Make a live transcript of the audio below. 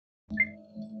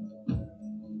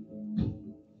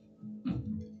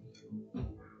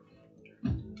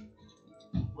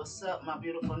What's up, my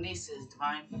beautiful nieces,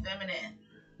 Divine Feminine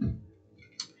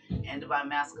and Divine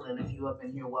Masculine? If you up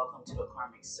in here, welcome to the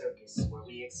Karmic Circus, where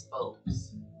we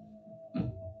expose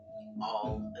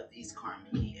all of these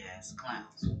karmic ass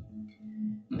clowns.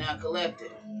 Now,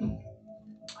 collective,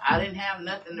 I didn't have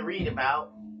nothing to read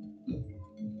about,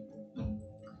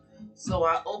 so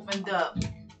I opened up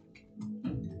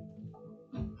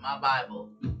my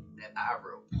Bible that I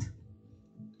wrote,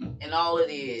 and all it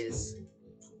is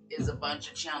a bunch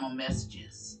of channel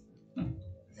messages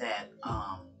that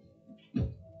I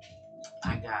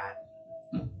got,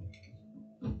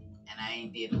 and I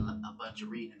ain't did a bunch of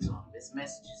readings on them. It's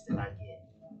messages that I get.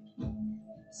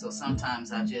 So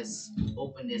sometimes I just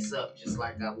open this up just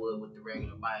like I would with the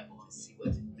regular Bible and see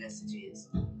what the message is.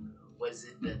 What is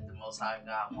it that the Most High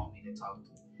God want me to talk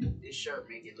to? This shirt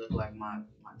make it look like my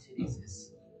titties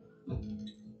is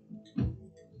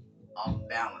off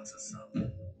balance or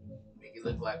something. Make it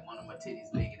look like one of my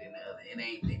titties bigger than the other. It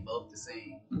ain't. They both the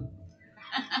same.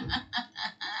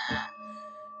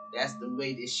 That's the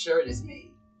way this shirt is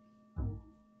made.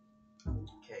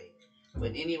 Okay.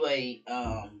 But anyway,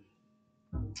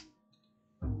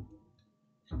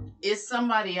 is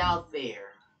somebody out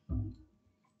there,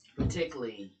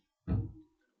 particularly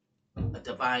a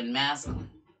divine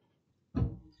masculine,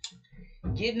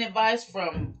 getting advice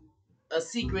from a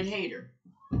secret hater?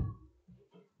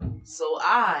 So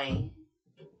I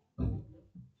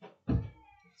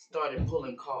started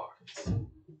pulling cards.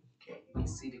 Okay, you can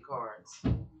see the cards.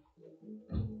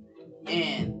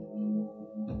 And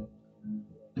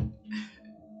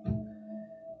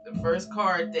the first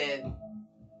card that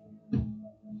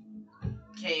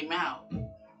came out,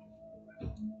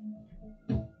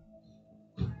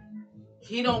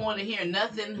 he don't want to hear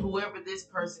nothing, whoever this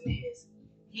person is.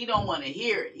 He don't want to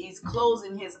hear it. He's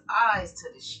closing his eyes to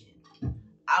the shit.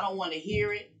 I don't want to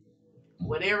hear it.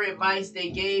 Whatever advice they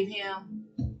gave him,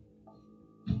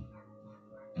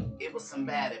 it was some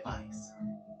bad advice.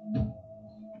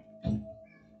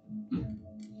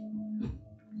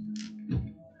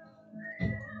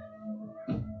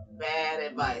 Bad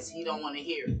advice. He don't want to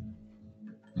hear it.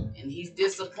 And he's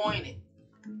disappointed.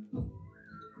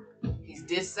 He's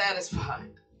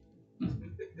dissatisfied.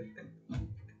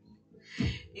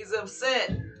 He's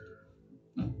upset.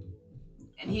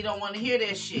 And he don't want to hear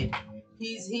that shit.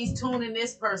 He's tuning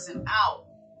this person out.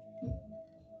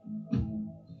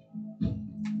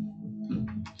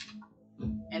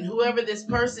 And whoever this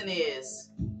person is,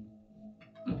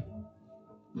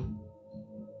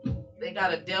 they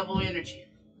got a devil energy.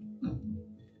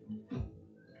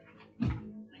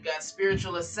 You got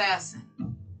spiritual assassin.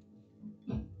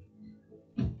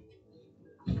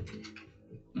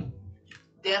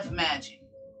 Death magic.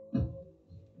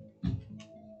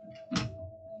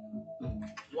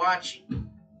 Watching.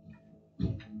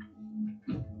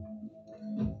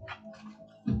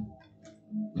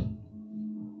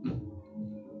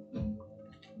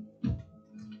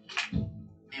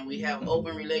 And we have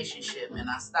open relationship, and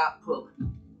I stopped pulling.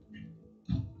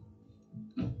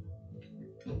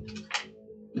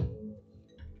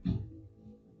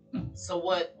 So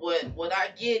what I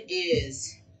get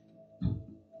is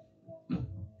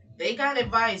they got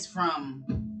advice from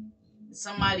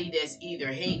somebody that's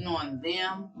either hating on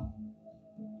them,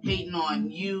 hating on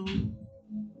you,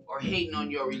 or hating on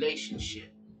your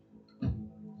relationship.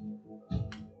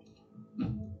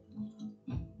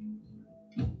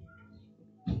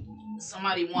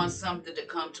 Somebody wants something to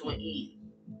come to an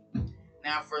end.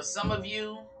 Now, for some of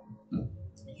you,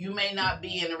 you may not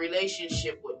be in a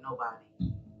relationship with nobody,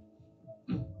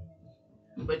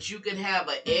 but you could have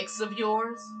an ex of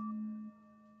yours.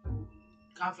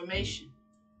 Confirmation.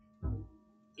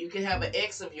 You could have an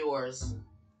ex of yours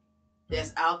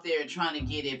that's out there trying to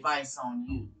get advice on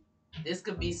you. This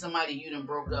could be somebody you done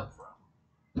broke up from.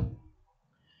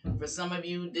 For some of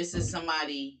you, this is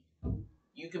somebody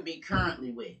you could be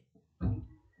currently with.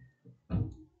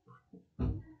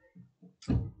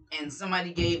 And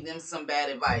somebody gave them some bad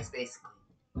advice, basically.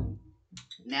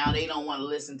 Now they don't want to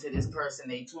listen to this person.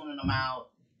 They tuning them out.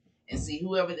 And see,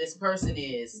 whoever this person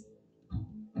is,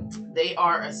 they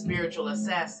are a spiritual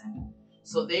assassin.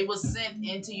 So they were sent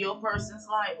into your person's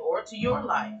life or to your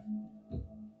life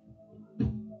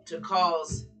to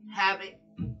cause havoc,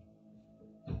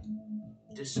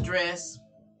 distress,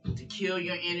 to kill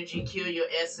your energy, kill your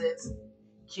essence,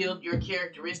 kill your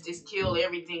characteristics, kill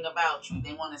everything about you.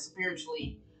 They want to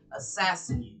spiritually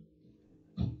assassinate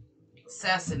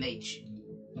you.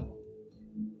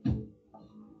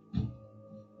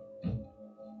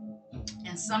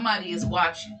 And somebody is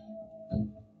watching.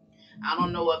 I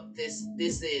don't know if this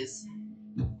is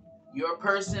your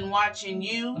person watching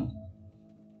you,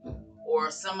 or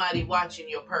somebody watching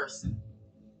your person.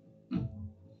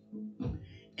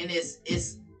 And it's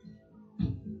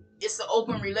an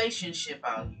open relationship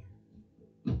out here.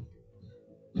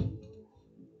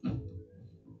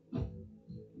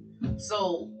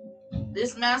 So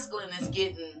this masculine is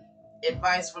getting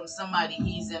advice from somebody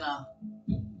he's in a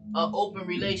open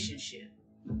relationship.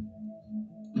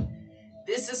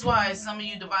 This is why some of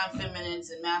you divine feminines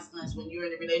and masculines, when you're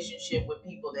in a relationship with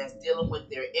people that's dealing with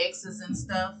their exes and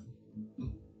stuff,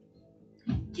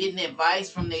 getting advice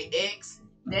from their ex,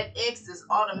 that ex is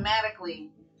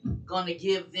automatically going to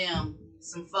give them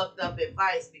some fucked up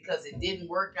advice because it didn't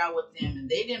work out with them and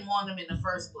they didn't want them in the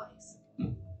first place.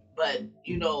 But,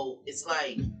 you know, it's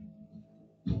like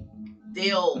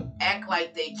they'll act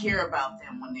like they care about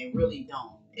them when they really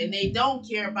don't. And they don't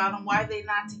care about them. Why are they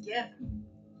not together?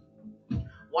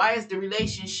 Why is the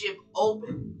relationship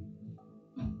open?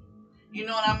 You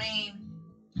know what I mean?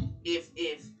 If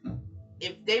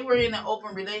they were in an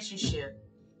open relationship,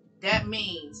 that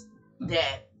means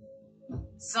that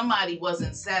somebody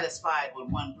wasn't satisfied with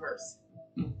one person.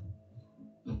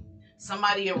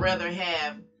 Somebody would rather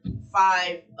have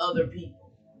 5 other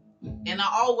people. And I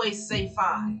always say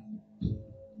 5.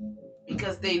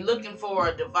 Because they're looking for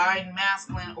a divine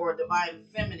masculine or a divine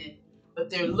feminine, but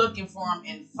they're looking for them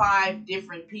in 5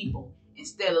 different people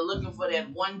instead of looking for that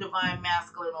one divine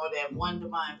masculine or that one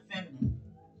divine feminine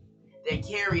that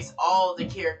carries all the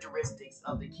characteristics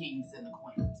of the kings and the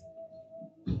queens.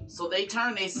 So they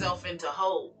turn themselves into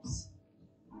hoes,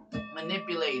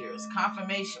 manipulators,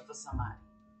 confirmation for somebody.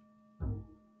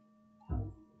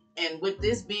 And with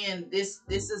this being, this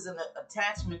is an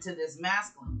attachment to this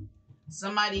masculine.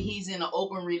 Somebody he's in an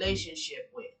open relationship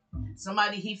with.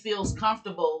 Somebody he feels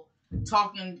comfortable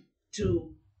talking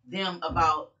to them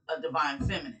about a divine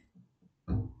feminine.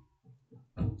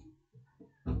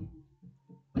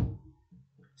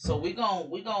 So we gonna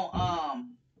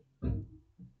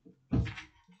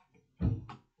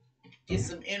get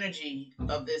some energy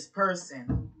of this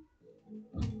person.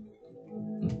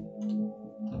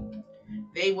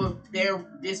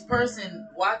 This person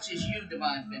watches you,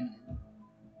 divine feminine.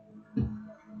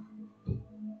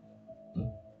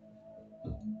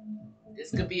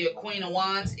 This could be a Queen of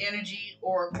Wands energy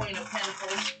or a Queen of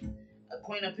Pentacles. A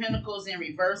Queen of Pentacles in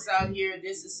reverse out here.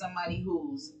 This is somebody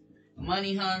who's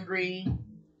money hungry.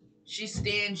 She's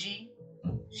stingy.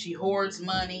 She hoards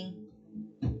money.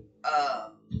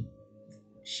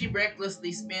 She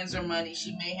recklessly spends her money.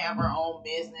 She may have her own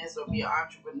business or be an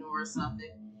entrepreneur or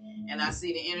something. And I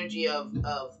see the energy of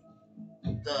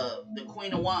the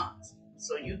Queen of Wands.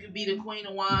 So you could be the Queen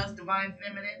of Wands, divine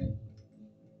feminine.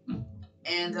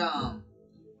 And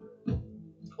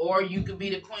or you could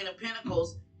be the Queen of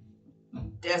Pentacles.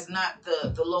 That's not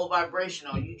the low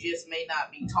vibrational. You just may not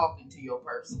be talking to your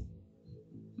person.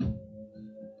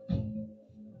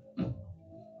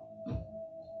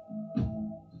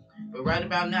 But right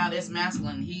about now, this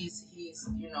masculine, he's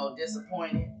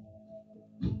disappointed.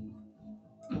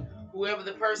 Whoever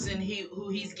the person who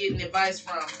he's getting advice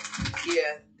from,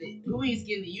 who he's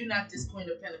getting, you not this Queen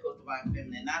of Pentacles, divine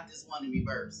feminine, not this one in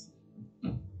reverse.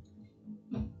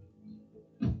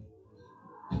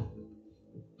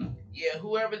 Yeah,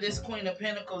 whoever this Queen of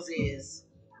Pentacles is,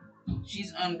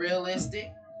 she's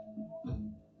unrealistic.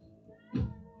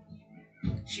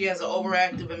 She has an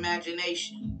overactive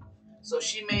imagination. So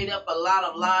she made up a lot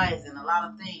of lies and a lot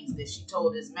of things that she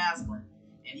told this masculine.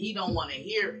 And he don't want to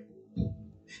hear it.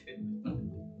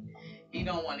 He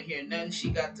don't want to hear nothing she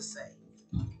got to say.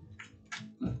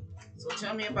 So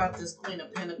tell me about this Queen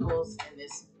of Pentacles and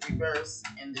this reverse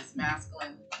and this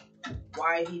masculine.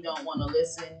 Why he don't want to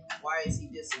listen. Why is he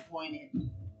disappointed?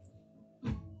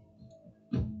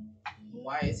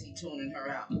 Why is he tuning her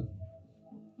out?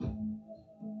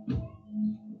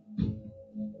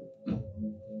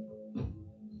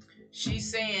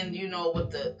 She's saying,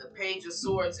 with the Page of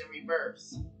Swords in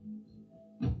reverse.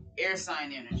 Air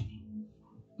sign energy.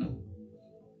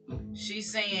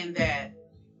 She's saying that,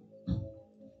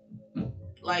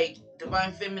 like,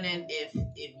 divine feminine, if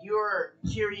you're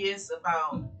curious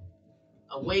about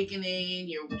awakening,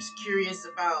 you're curious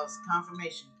about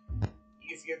confirmation,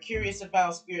 if you're curious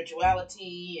about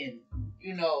spirituality and,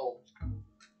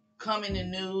 coming to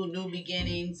new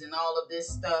beginnings and all of this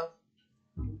stuff,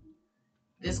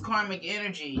 this karmic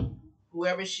energy,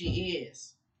 whoever she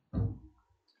is,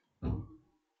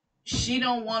 she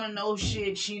don't want to know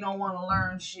shit, she don't want to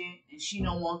learn shit, and she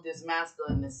don't want this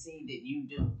masculine to see that you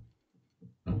do.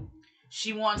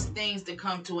 She wants things to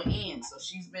come to an end, so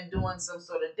she's been doing some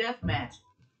sort of death magic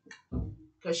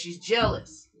because she's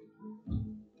jealous.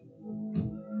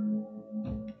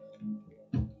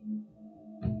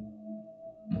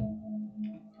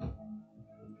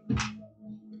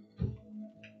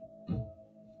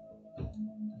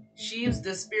 she's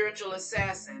the spiritual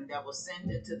assassin that was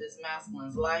sent into this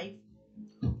masculine's life,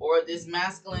 or this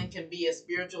masculine can be a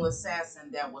spiritual assassin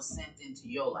that was sent into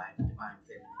your life, divine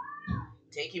feminine.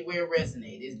 Take it where it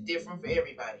resonates. It's different for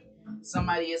everybody.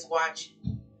 Somebody is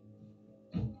watching.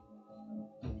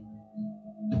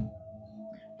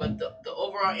 But the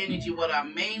overall energy, what I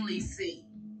mainly see,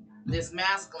 this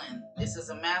masculine, this is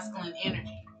a masculine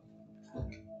energy.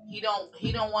 He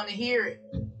don't want to hear it.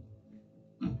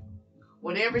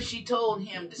 Whatever she told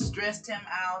him distressed him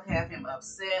out, have him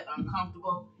upset,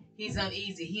 uncomfortable. He's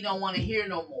uneasy. He don't want to hear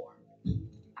no more.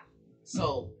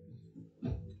 So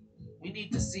we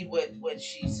need to see what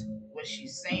she's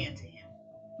saying to him.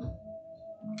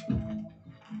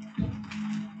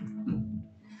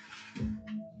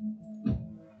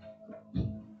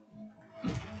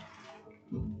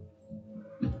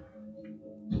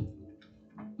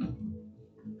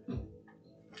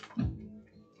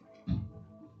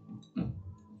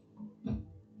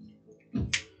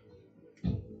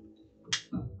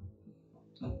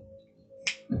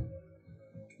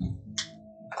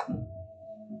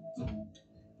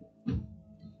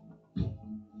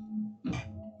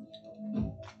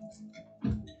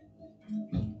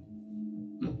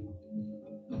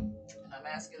 I'm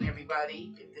asking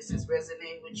everybody if this is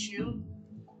resonating with you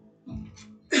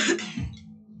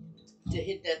to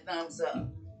hit that thumbs up.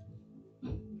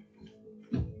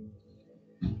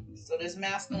 So this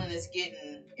masculine is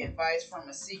getting advice from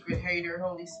a secret hater,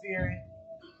 Holy Spirit.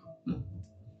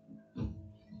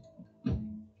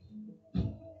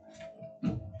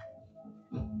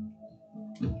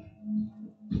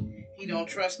 He don't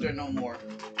trust her no more.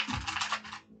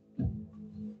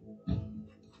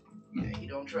 Yeah, he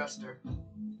don't trust her.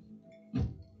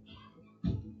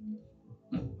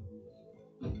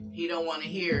 He don't want to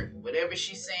hear whatever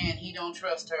she's saying. He don't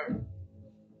trust her.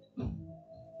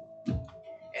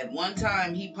 At one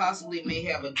time, he possibly may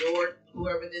have adored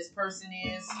whoever this person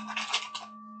is,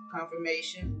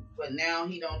 confirmation, but now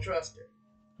he don't trust her.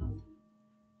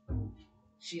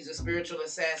 She's a spiritual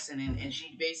assassin, and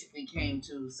she basically came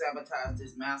to sabotage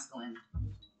this masculine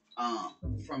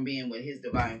from being with his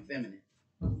divine feminine.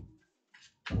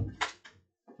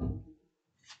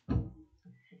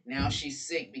 Now she's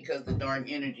sick because the dark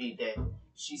energy that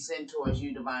she sent towards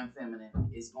you, divine feminine,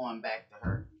 is going back to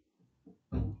her.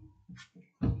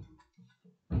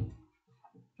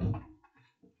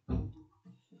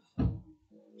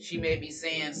 She may be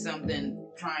saying something,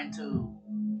 trying to,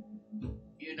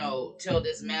 tell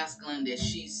this masculine that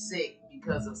she's sick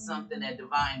because of something that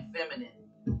divine feminine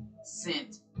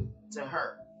sent to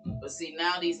her. But see,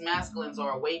 now these masculines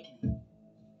are awakening.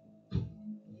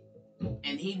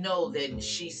 And he knows that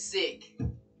she's sick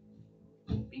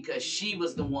because she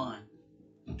was the one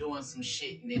doing some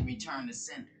shit and then returned the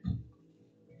sender.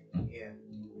 Yeah.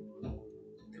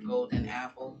 The golden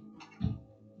apple.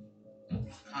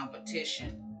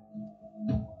 Competition.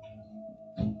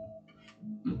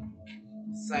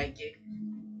 Psychic.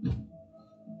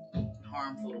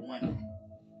 Harmful to women.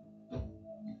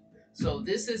 So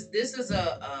this is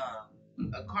a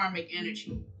karmic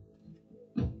energy.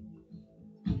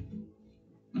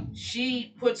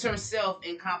 She puts herself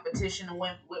in competition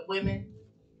with women,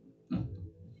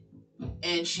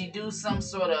 and she do some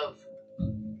sort of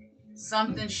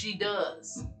something she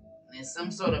does. There's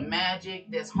some sort of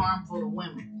magic that's harmful to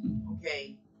women.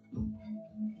 Okay.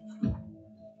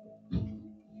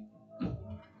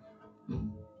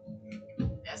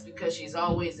 That's because she's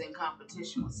always in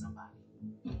competition with somebody.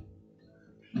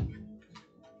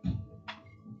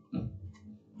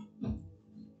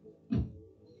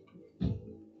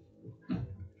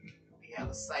 We have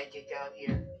a psychic out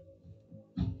here.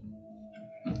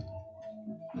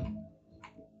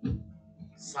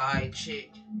 Side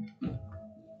chick. I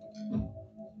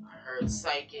heard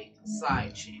psychic,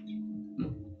 side chick.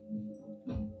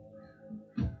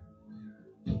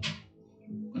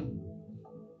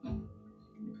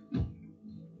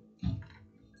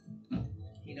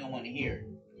 He don't want to hear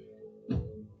it.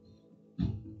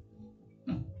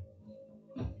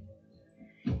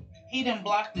 He done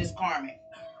blocked this karmic.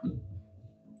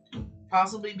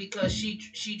 Possibly because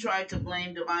she tried to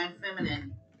blame divine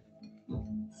feminine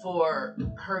for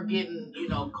her getting,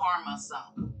 karma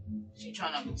something. She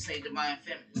trying to say divine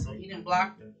feminine. So he didn't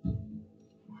block her.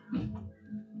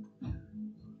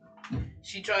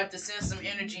 She tried to send some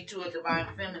energy to a divine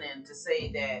feminine to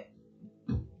say that,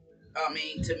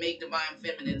 to make divine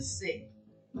feminine sick.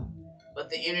 But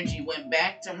the energy went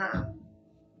back to her.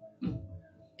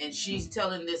 And she's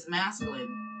telling this masculine,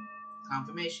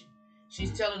 confirmation,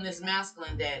 she's telling this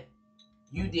masculine that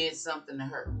you did something to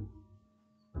her.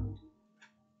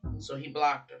 So he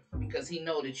blocked her because he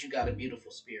know that you got a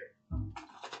beautiful spirit.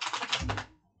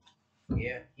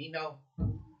 Yeah, he know.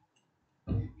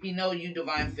 He know you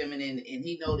divine feminine, and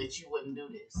he know that you wouldn't do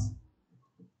this.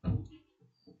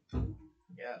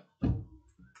 Yeah.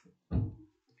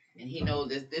 And he know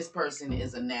that this person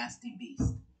is a nasty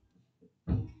beast.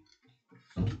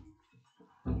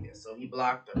 Yeah, so he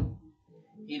blocked her.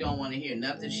 He don't want to hear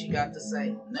nothing she got to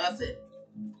say. Nothing.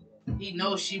 He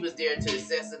knows she was there to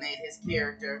assassinate his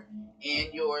character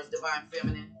and yours, divine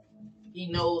feminine. He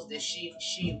knows that she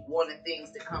wanted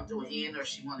things to come to an end, or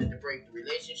she wanted to break the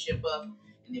relationship up.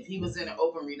 And if he was in an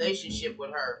open relationship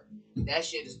with her, that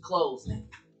shit is closed now.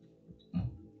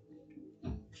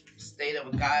 State of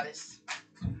a goddess.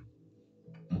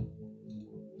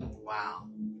 Wow.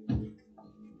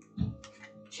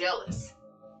 Jealous.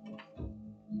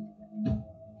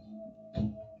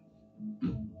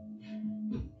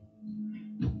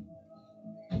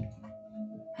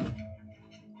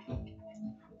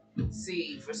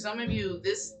 See, for some of you,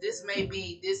 this may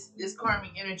be this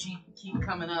karmic energy keep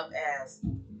coming up as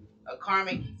a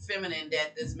karmic feminine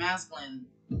that this masculine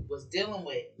was dealing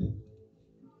with,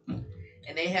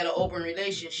 and they had an open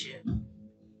relationship.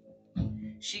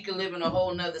 She could live in a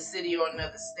whole nother city or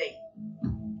another state,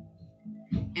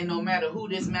 and no matter who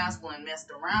this masculine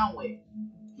messed around with,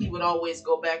 he would always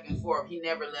go back and forth. He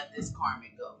never let this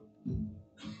karmic go.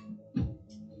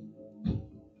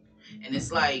 And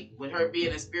it's like, with her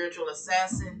being a spiritual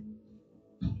assassin,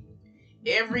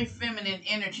 every feminine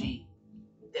energy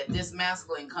that this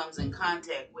masculine comes in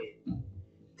contact with,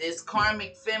 this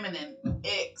karmic feminine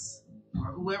ex,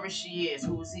 or whoever she is,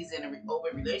 who he's in an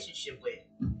open relationship with,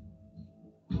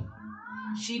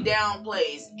 she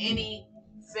downplays any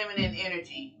feminine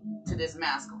energy to this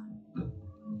masculine.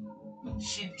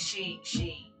 She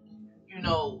you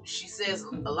know, she says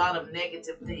a lot of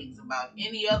negative things about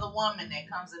any other woman that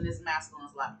comes in this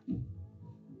masculine's life.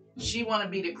 She want to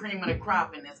be the cream of the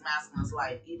crop in this masculine's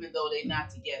life, even though they're not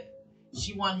together.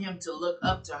 She want him to look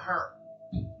up to her.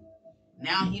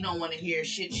 Now he don't want to hear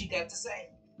shit she got to say.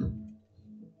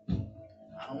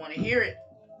 I don't want to hear it.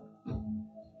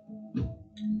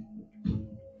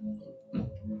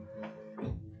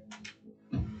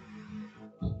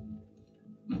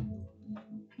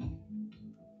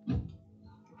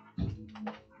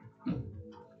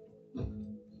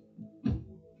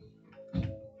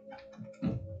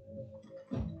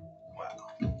 Wow.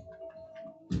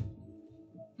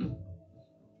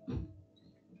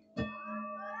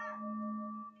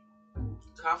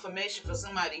 Confirmation for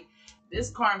somebody. This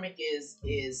karmic is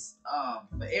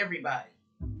for everybody.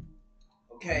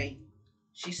 Okay?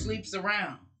 She sleeps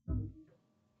around.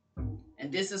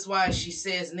 And this is why she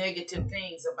says negative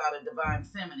things about a divine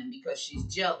feminine, because she's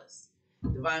jealous.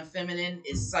 Divine feminine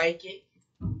is psychic.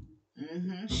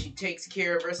 She takes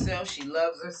care of herself. She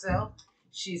loves herself.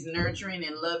 She's nurturing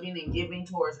and loving and giving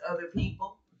towards other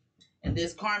people. And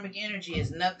this karmic energy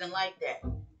is nothing like that.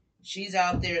 She's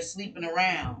out there sleeping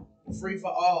around, free for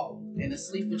all, and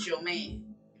asleep with your man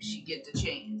if she get the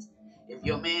chance. If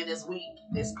your man is weak,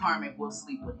 this karmic will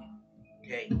sleep with him.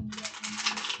 Okay?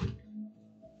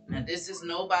 Now, this is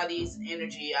nobody's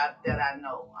energy that I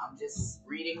know. I'm just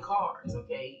reading cards,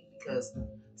 okay? Because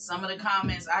some of the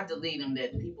comments, I delete them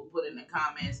that people put in the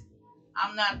comments.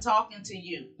 I'm not talking to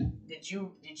you. Did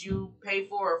you pay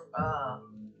for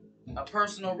a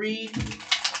personal read?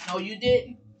 No, you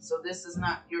didn't. So this is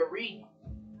not your reading.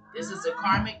 This is a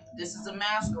karmic. This is a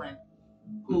masculine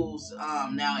who's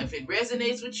now, if it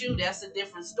resonates with you, that's a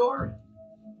different story.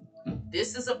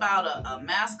 This is about a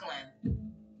masculine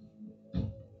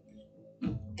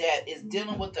that is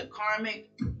dealing with a karmic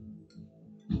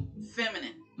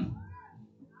feminine.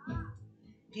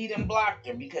 He done blocked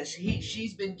her because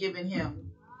she's been giving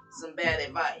him some bad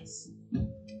advice.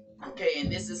 Okay,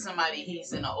 and this is somebody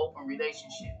he's in an open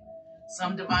relationship.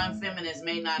 Some divine feminines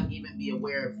may not even be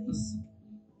aware of this.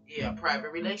 Yeah, a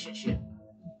private relationship.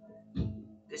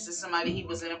 This is somebody he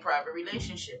was in a private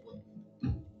relationship with.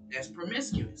 That's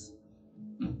promiscuous.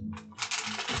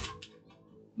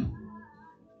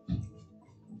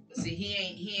 But see,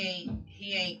 he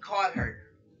ain't caught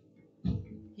her.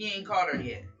 He ain't caught her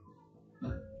yet.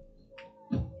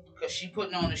 Because she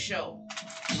putting on a show.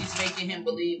 She's making him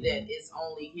believe that it's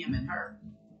only him and her.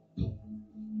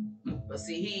 But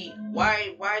see,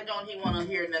 why don't he want to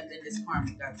hear nothing this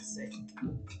karmic got to say?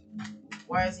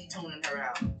 Why is he tuning her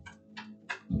out?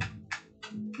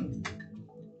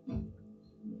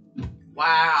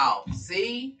 Wow.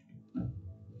 See?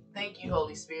 Thank you,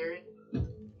 Holy Spirit.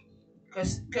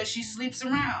 Because she sleeps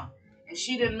around. And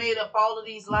she done made up all of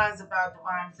these lies about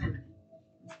divine feminine.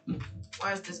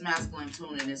 Why is this masculine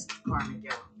tuning this karmic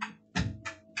out?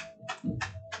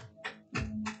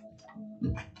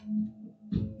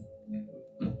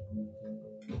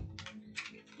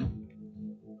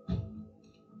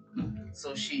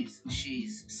 So she's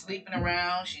sleeping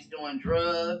around. She's doing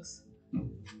drugs.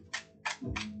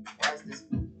 Why is this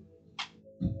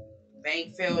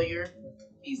bank failure?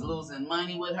 He's losing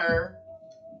money with her,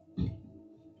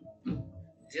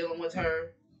 dealing with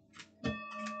her.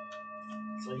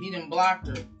 So he done blocked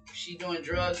her. She doing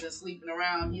drugs and sleeping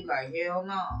around. He like, hell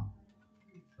no.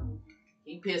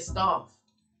 He pissed off.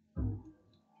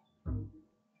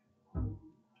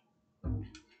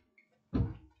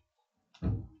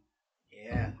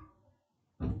 Yeah.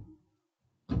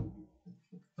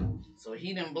 So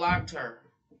he done blocked her.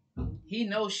 He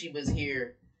knows she was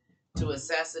here to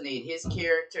assassinate his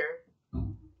character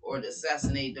or to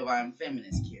assassinate Divine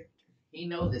Feminine's character. He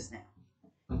knows this now.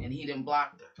 And he done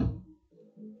blocked her.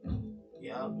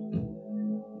 Yup.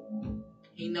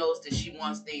 He knows that she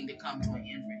wants things to come to an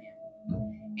end for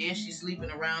him. And she's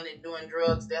sleeping around and doing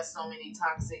drugs. There's so many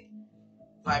toxic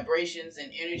vibrations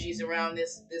and energies around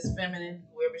this feminine,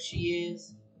 whoever she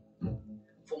is.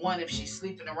 For one, if she's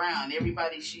sleeping around,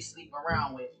 everybody she's sleeping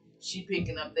around with, she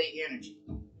picking up their energy.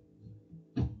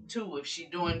 Two, if she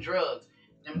doing drugs,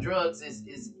 them drugs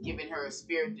is giving her a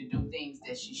spirit to do things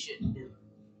that she shouldn't do,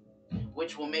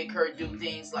 which will make her do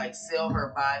things like sell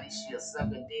her body. She'll suck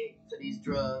a dick for these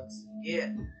drugs.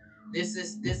 Yeah, this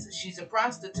she's a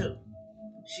prostitute.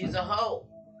 She's a hoe.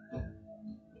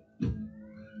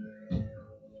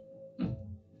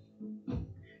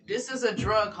 This is a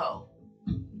drug hoe.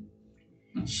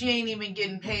 She ain't even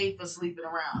getting paid for sleeping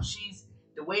around.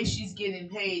 The way she's getting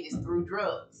paid is through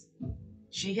drugs.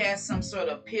 She has some sort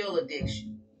of pill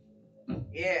addiction.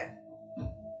 Yeah.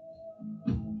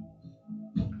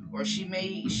 Or she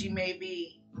may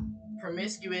be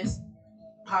promiscuous,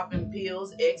 popping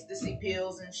pills, ecstasy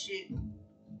pills and shit.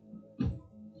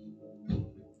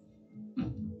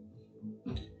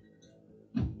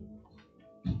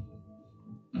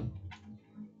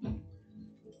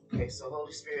 Okay, so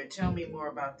Holy Spirit, tell me more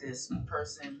about this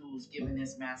person who's giving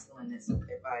this masculine this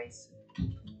advice.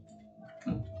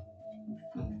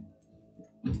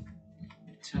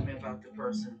 Tell me about the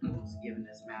person who's giving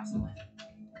this masculine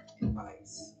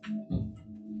advice.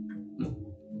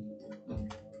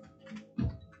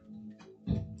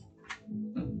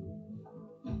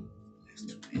 There's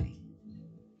too many.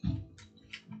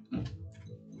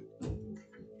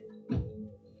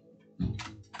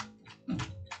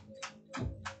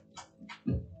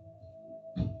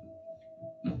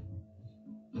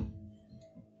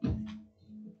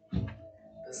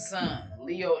 The sun,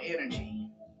 Leo energy.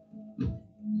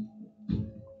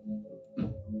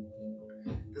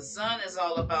 The sun is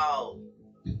all about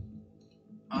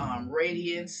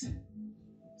radiance,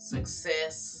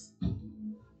 success,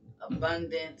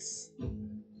 abundance.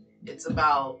 It's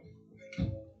about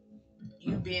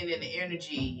you being in the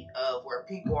energy of where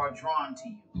people are drawn to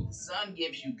you. The sun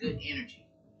gives you good energy.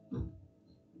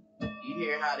 You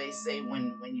hear how they say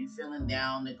when you're feeling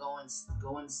down to go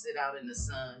and sit out in the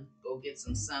sun, go get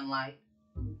some sunlight.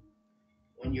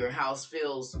 When your house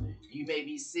feels, you may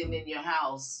be sitting in your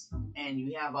house and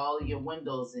you have all of your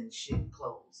windows and shit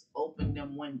closed. Open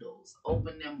them windows,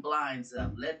 open them blinds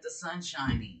up, let the sun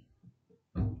shine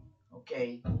in.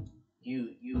 Okay,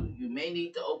 you may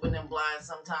need to open them blinds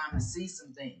sometime to see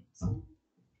some things.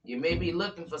 You may be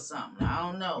looking for something. I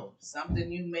don't know,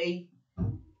 something you may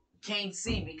can't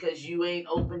see because you ain't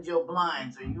opened your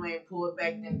blinds or you ain't pulled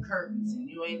back them curtains and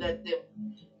you ain't let them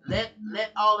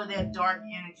let all of that dark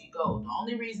energy go. The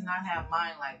only reason I have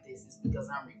mine like this is because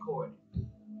I'm recording.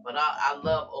 But I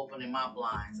love opening my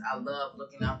blinds. I love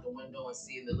looking out the window and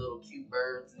seeing the little cute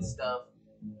birds and stuff.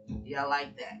 Yeah, I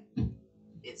like that.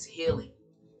 It's healing,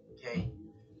 okay?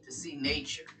 To see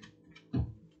nature.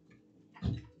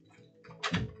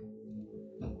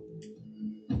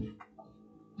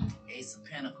 Ace of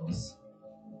Pentacles.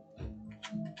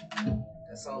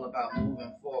 That's all about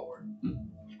moving forward.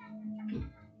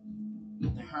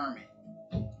 The Hermit.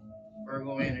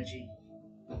 Virgo energy.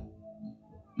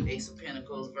 Ace of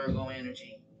Pentacles, Virgo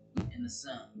energy. And the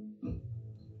Sun.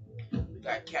 We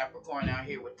got Capricorn out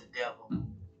here with the Devil.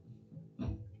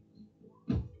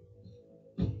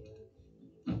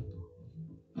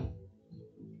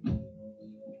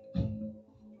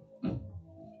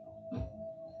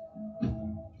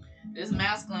 This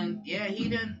masculine, yeah, he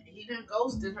done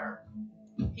ghosted her.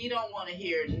 He don't want to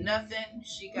hear nothing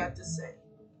she got to say.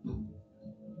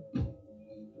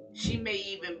 She may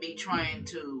even be trying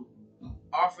to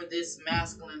offer this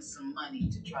masculine some money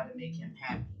to try to make him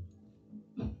happy.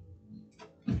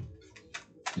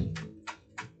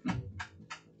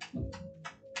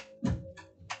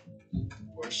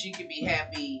 Or she could be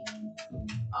happy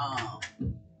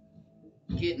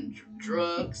getting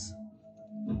drugs.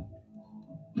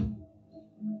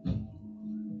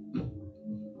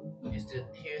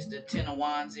 the Ten of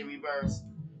Wands in reverse.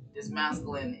 This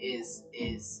masculine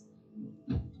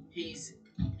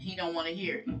he don't want to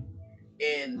hear it.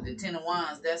 And the Ten of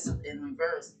Wands, that's in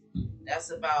reverse.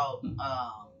 That's about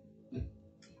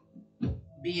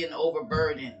being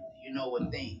overburdened, you know,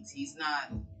 with things. He's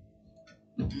not.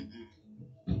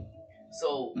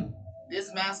 So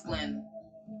this masculine,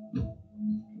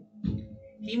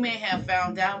 he may have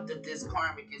found out that this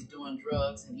karmic is doing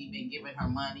drugs and he been giving her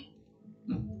money.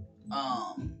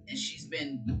 And she's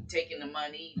been taking the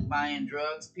money, buying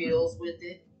drugs, pills with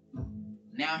it.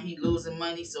 Now he losing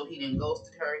money, so he done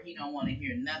ghosted her. He don't want to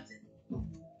hear nothing.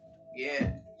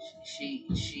 Yeah,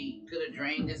 she could have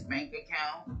drained his bank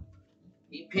account.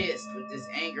 He pissed with this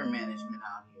anger management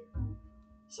out here.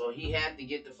 So he had to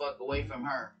get the fuck away from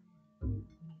her.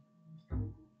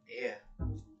 Yeah.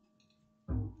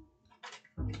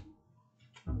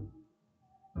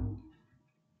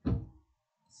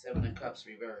 Seven of Cups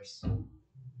reverse.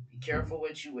 Be careful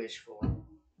what you wish for.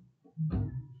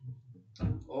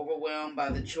 Overwhelmed by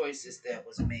the choices that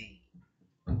was made.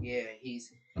 Yeah,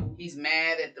 he's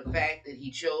mad at the fact that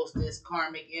he chose this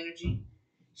karmic energy.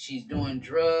 She's doing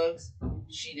drugs.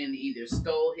 She didn't either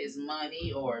stole his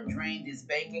money or drained his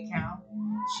bank account.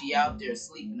 She out there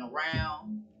sleeping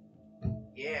around.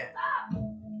 Yeah.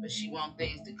 But she wants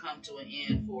things to come to an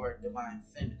end for divine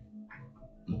feminine.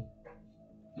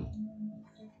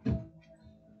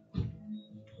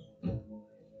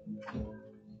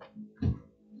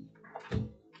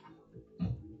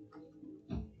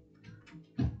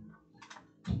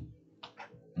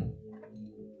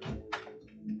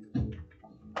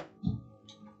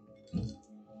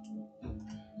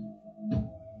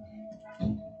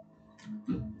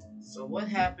 So what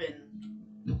happened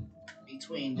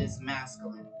between this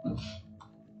masculine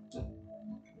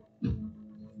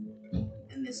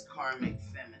and this karmic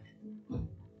feminine?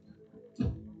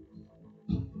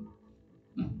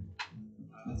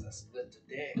 As I split the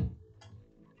deck.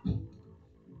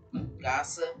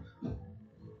 Gossip.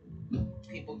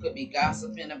 People could be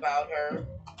gossiping about her.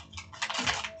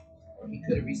 Or he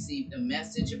could have received a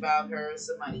message about her.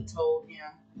 Somebody told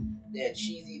him that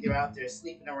she's either out there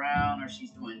sleeping around or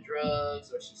she's doing drugs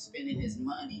or she's spending his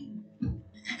money.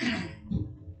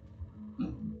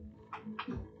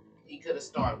 He could have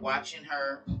started watching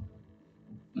her.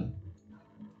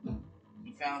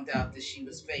 He found out that she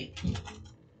was fake.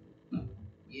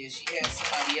 Yeah, she had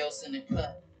somebody else in the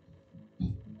cut.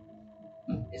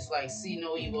 It's like see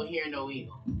no evil, hear no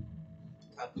evil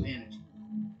type of energy.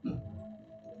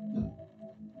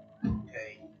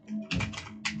 Okay.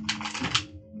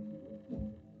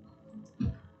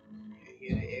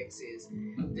 Here the X is.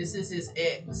 This is his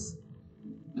ex.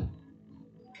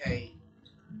 Okay.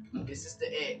 This is the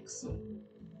X.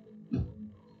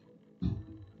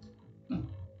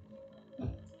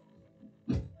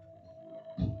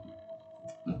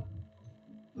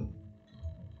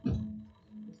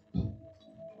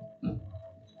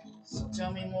 So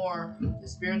tell me more. The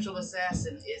spiritual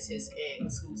assassin is his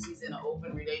ex, who he's in an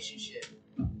open relationship.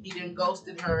 He done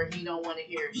ghosted her. He don't want to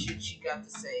hear shit she got to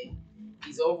say.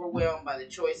 He's overwhelmed by the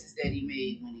choices that he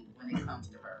made when it comes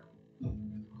to her.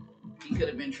 He could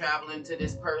have been traveling to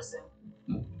this person.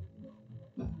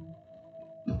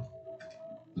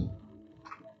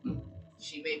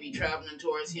 She may be traveling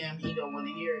towards him. He don't want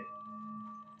to hear it.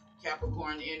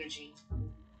 Capricorn energy,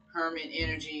 Hermit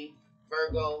energy,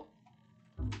 Virgo.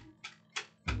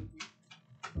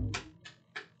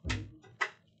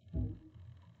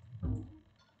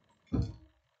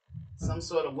 Some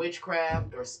sort of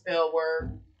witchcraft or spell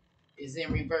word is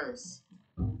in reverse.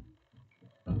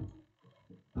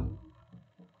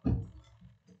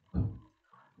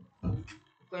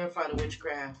 Clarify the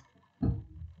witchcraft. To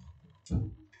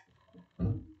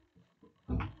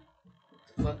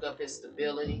fuck up his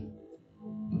stability,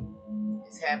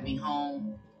 his happy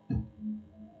home.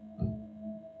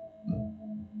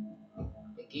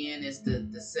 Again, it's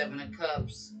the Seven of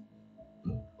Cups.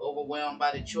 Overwhelmed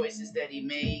by the choices that he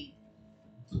made.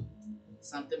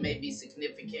 Something may be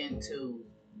significant to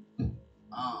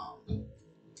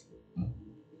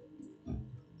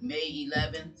May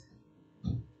 11th.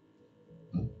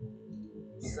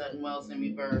 Sudden wealth in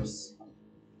reverse.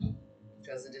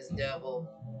 Because of this devil.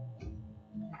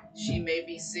 She may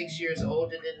be 6 years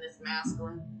older than this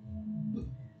masculine.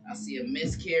 I see a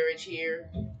miscarriage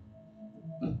here.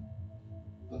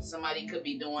 Somebody could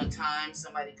be doing time.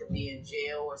 Somebody could be in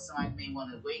jail. Or somebody may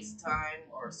want to waste time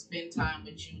or spend time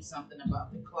with you. Something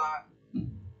about the clock.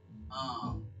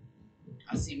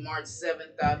 I see March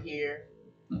 7th out here.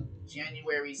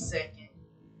 January 2nd.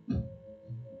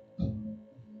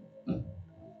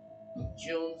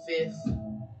 June 5th.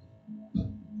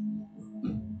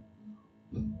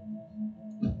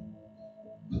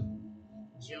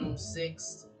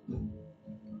 6.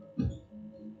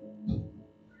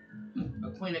 A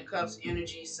Queen of Cups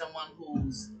energy, someone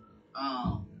who's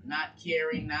not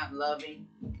caring, not loving.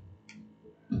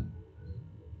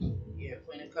 Yeah,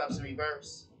 Queen of Cups in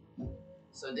reverse.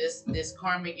 So this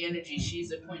karmic energy,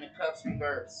 she's a Queen of Cups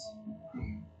reverse.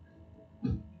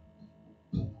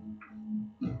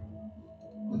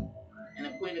 And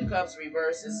a Queen of Cups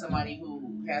reverse is somebody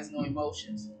who has no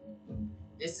emotions.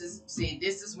 This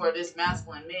is where this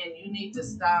masculine man, you need to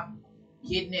stop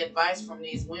getting advice from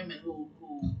these women who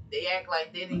they act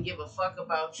like they didn't give a fuck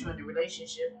about you in the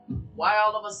relationship. Why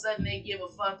all of a sudden they give a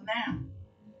fuck now?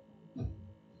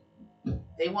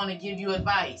 They want to give you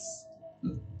advice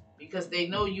because they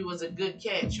know you was a good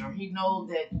catch, or she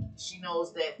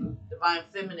knows that divine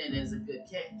feminine is a good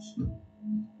catch.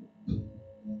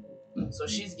 So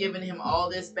she's giving him all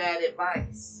this bad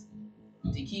advice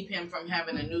to keep him from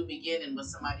having a new beginning with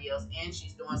somebody else, and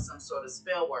she's doing some sort of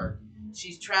spell work.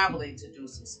 She's traveling to do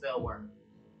some spell work.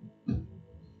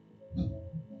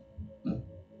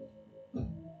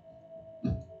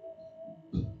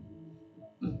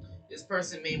 This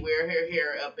person may wear her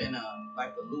hair up in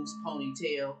like a loose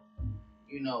ponytail,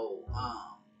 you know,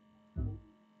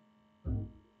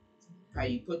 how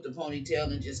you put the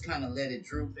ponytail and just kind of let it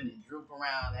droop and it droop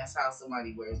around. That's how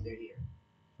somebody wears their hair.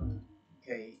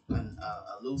 Okay,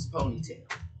 a loose ponytail.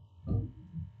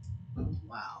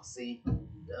 Wow, see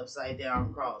the upside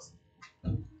down cross.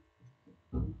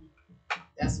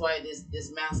 That's why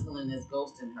this masculine is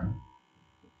ghosting her.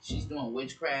 She's doing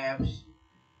witchcraft.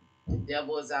 The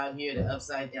devil is out here. The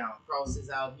upside down cross is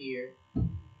out here.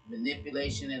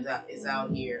 Manipulation is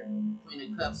out here. Queen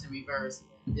of Cups in reverse.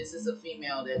 This is a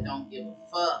female that don't give a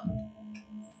fuck.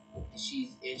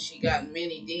 And she got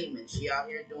many demons. She out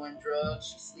here doing drugs.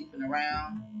 She's sleeping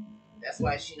around. That's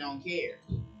why she don't care.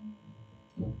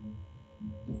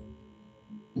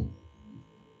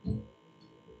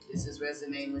 This is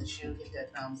resonating with you. Hit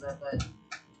that thumbs up button.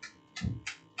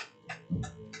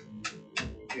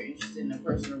 If you're interested in a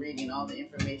personal reading, all the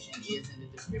information is in the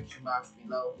description box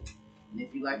below. And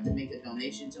if you'd like to make a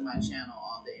donation to my channel,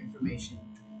 all the information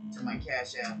to my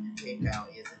Cash App and PayPal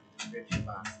is in the description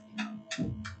box below.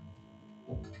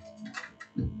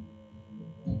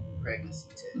 Pregnancy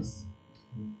test.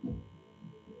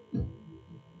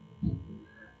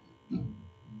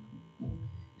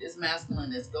 This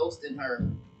masculine is ghosting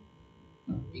her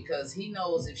because he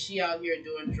knows if she out here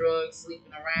doing drugs,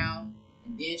 sleeping around,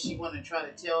 and then she want to try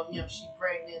to tell him she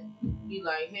pregnant, he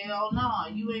like, hell no,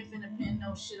 you ain't finna pin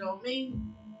no shit on me.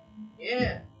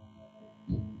 Yeah.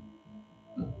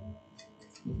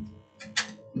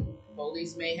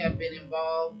 Police may have been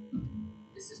involved.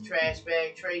 This is Trash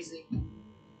Bag Tracy.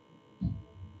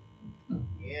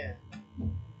 Yeah.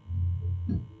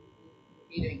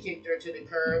 He done kicked her to the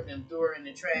curb and threw her in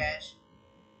the trash.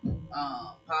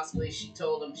 Possibly she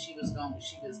told him she was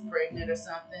pregnant or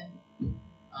something.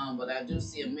 But I do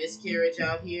see a miscarriage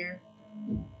out here.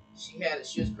 She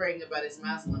was pregnant by this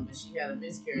masculine, but she had a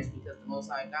miscarriage because the Most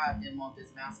High God didn't want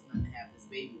this masculine to have this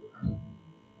baby with her.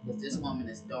 Because this woman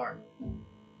is dark.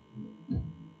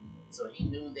 So he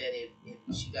knew that if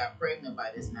she got pregnant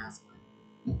by this masculine,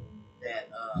 that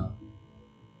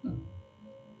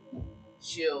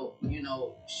she'll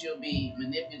be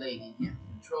manipulating him,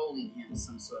 controlling him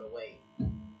some sort of way,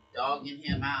 dogging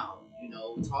him out,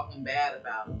 talking bad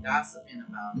about him, gossiping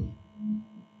about him.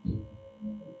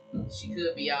 She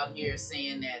could be out here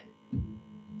saying that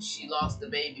she lost the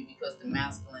baby because the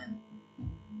masculine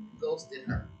ghosted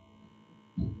her.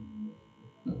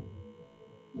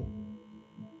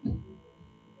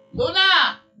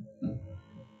 Luna!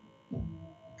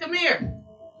 Come here!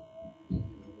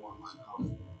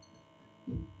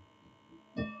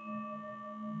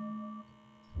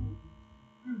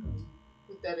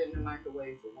 Put that in the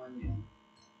microwave for 1 minute.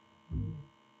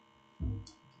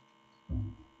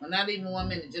 Well, not even 1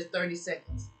 minute, just 30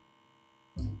 seconds.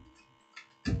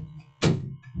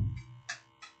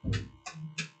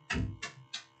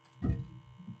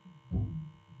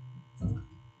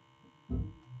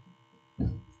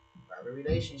 Private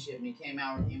relationship, and he came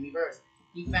out in reverse.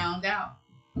 He found out.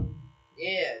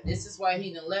 Yeah, this is why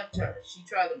he done left her. She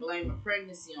tried to blame a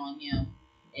pregnancy on him,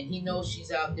 and he knows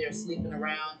she's out there sleeping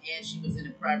around, and she was in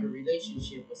a private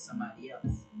relationship with somebody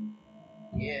else.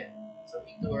 Yeah. So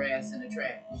he threw her ass in the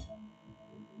trash.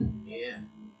 Yeah.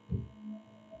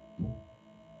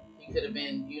 He could have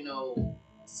been,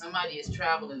 somebody is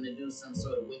traveling to do some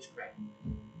sort of witchcraft.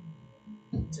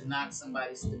 To knock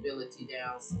somebody's stability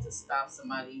down, to stop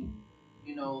somebody.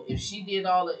 If she did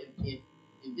all of if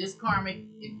this karmic,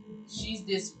 if she's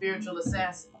this spiritual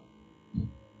assassin,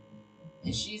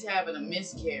 and she's having a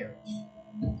miscarriage,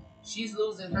 She's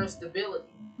losing her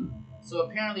stability. So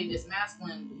apparently this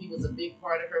masculine, he was a big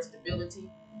part of her stability.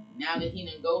 Now that he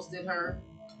done ghosted her,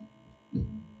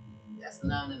 that's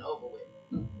done and over with.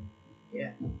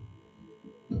 Yeah.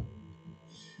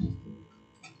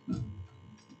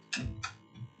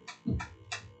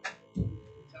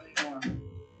 Tell me more.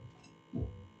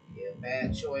 Yeah,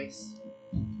 bad choice.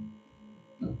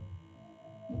 And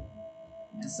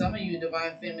some of you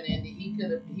divine feminine,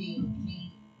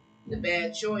 the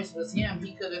bad choice was him.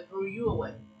 He could have threw you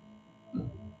away.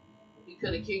 He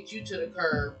could have kicked you to the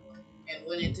curb and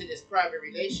went into this private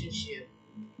relationship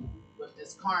with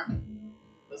this Karmic.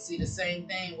 But see, the same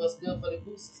thing, what's good for the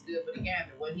goose is good for the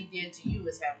gander. What he did to you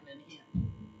is happening to him.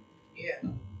 Yeah.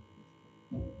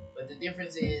 But the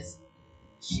difference is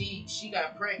she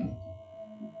got pregnant.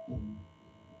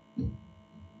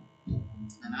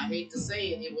 And I hate to say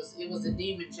it, it was a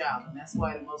demon child, and that's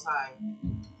why the Most High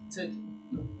took it.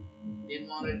 Didn't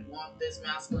want this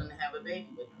masculine to have a baby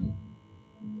with her.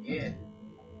 Yeah.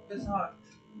 It's hard.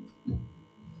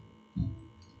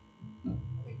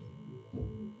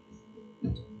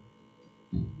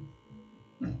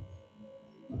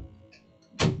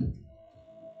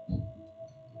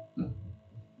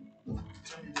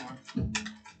 Tell me more.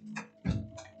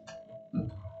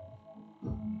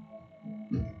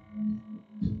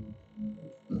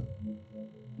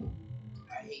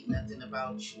 I hate nothing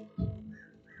about you.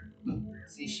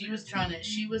 See, she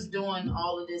was doing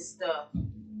all of this stuff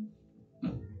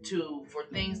for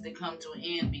things to come to an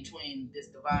end between this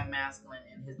divine masculine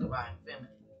and his divine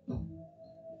feminine.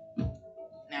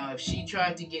 Now, if she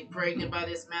tried to get pregnant by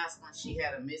this masculine, she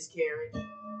had a miscarriage.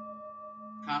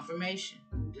 Confirmation.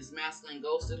 This masculine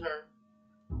ghosted her.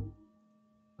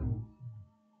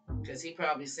 Because he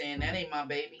probably saying, that ain't my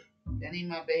baby. That ain't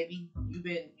my baby. You've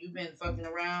been fucking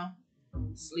around,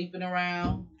 sleeping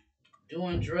around,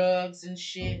 doing drugs and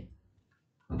shit.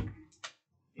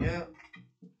 Yeah.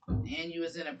 And you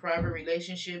was in a private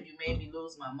relationship. You made me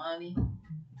lose my money.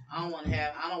 I don't want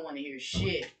to hear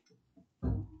shit.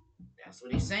 That's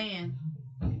what he's saying.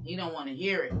 He don't want to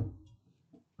hear it.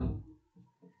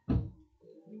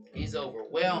 He's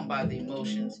overwhelmed by the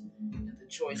emotions and the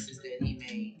choices that he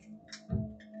made.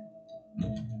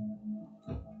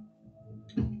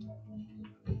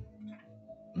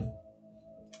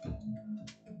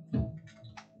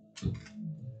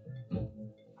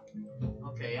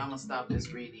 Okay, I'm gonna stop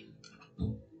this reading.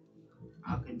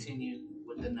 I'll continue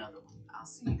with another one. I'll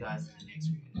see you guys in the next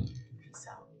reading.